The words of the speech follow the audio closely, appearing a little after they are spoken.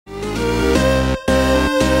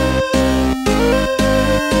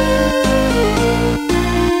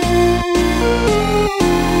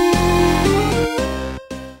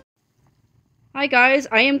Hi guys,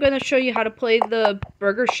 I am going to show you how to play the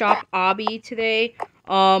Burger Shop Obby today.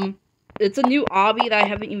 It's a new Obby that I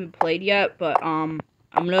haven't even played yet, but I'm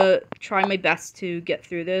gonna try my best to get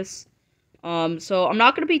through this. So I'm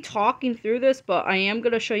not gonna be talking through this, but I am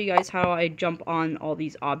gonna show you guys how I jump on all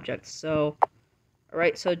these objects. So,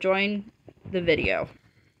 alright, so join the video.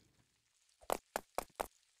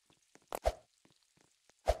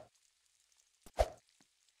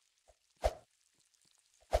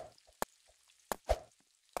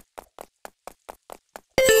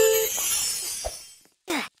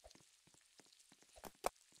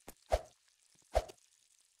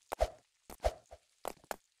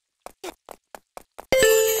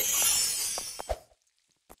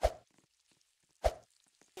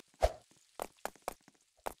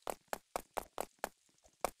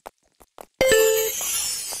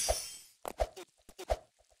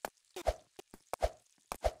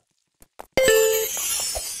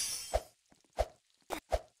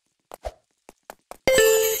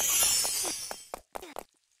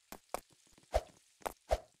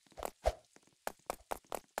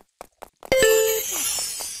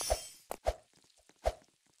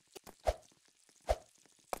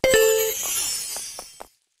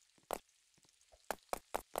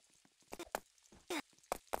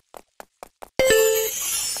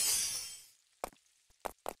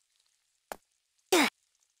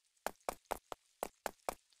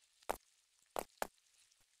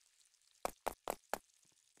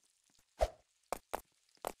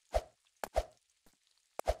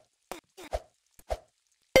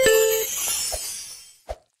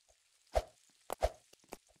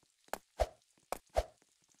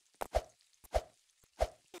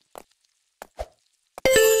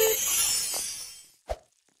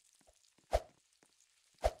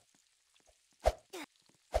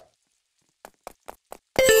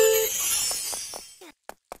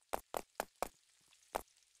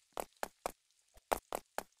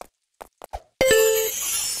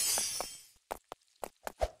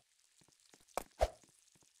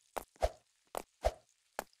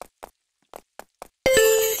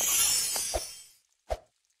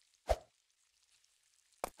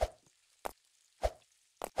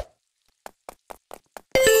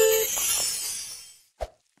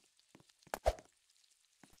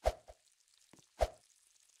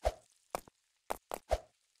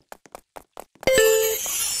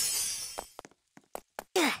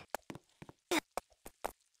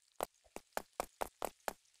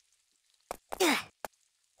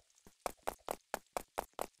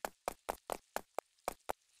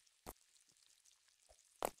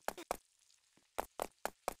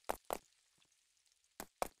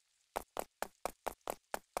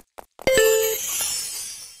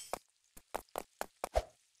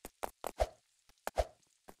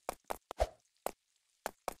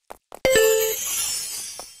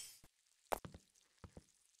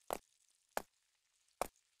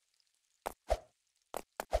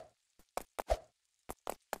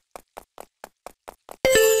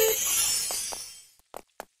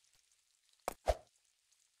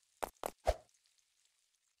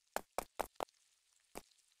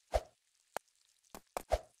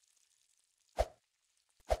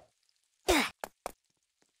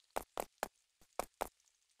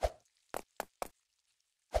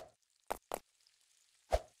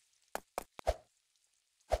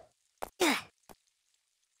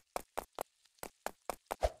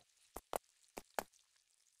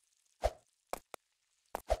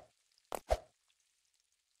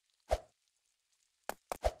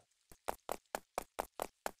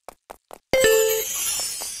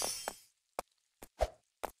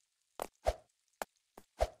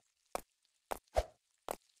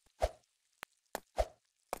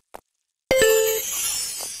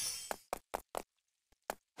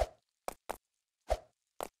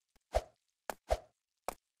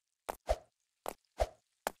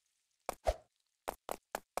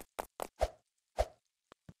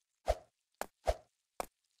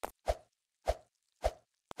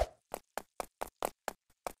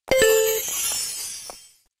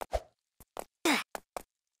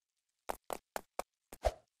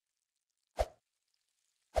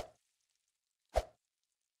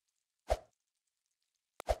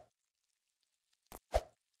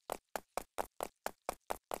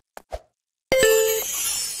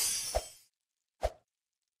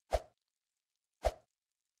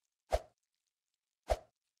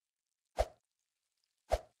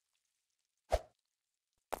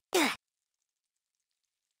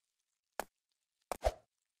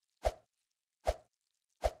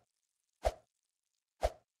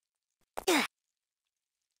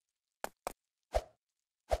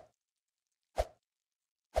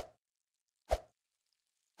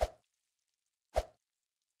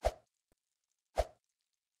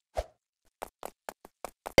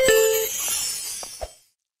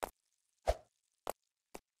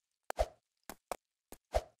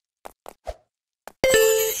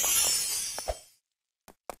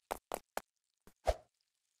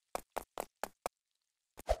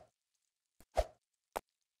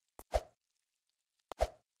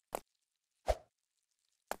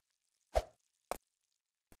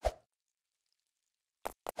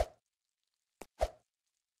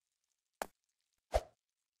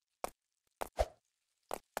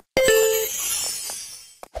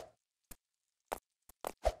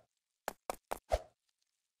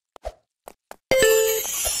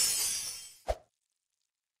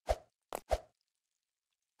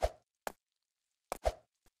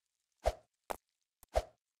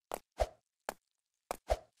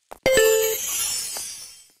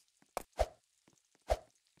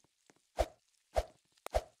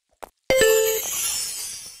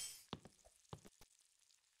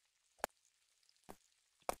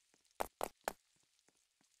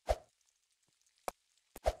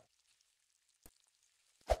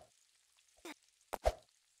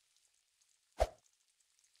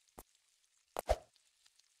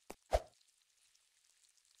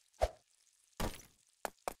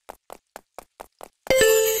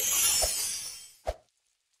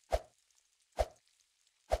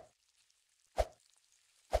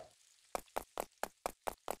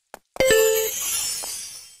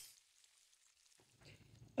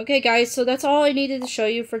 Okay, guys, so that's all I needed to show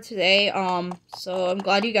you for today. So I'm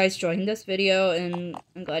glad you guys joined this video, and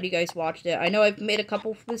I'm glad you guys watched it. I know I've made a couple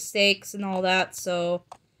of mistakes and all that, so,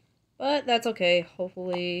 but that's okay.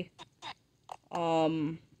 Hopefully,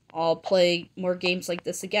 I'll play more games like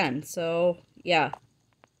this again. So, yeah.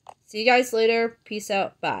 See you guys later. Peace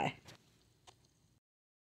out. Bye.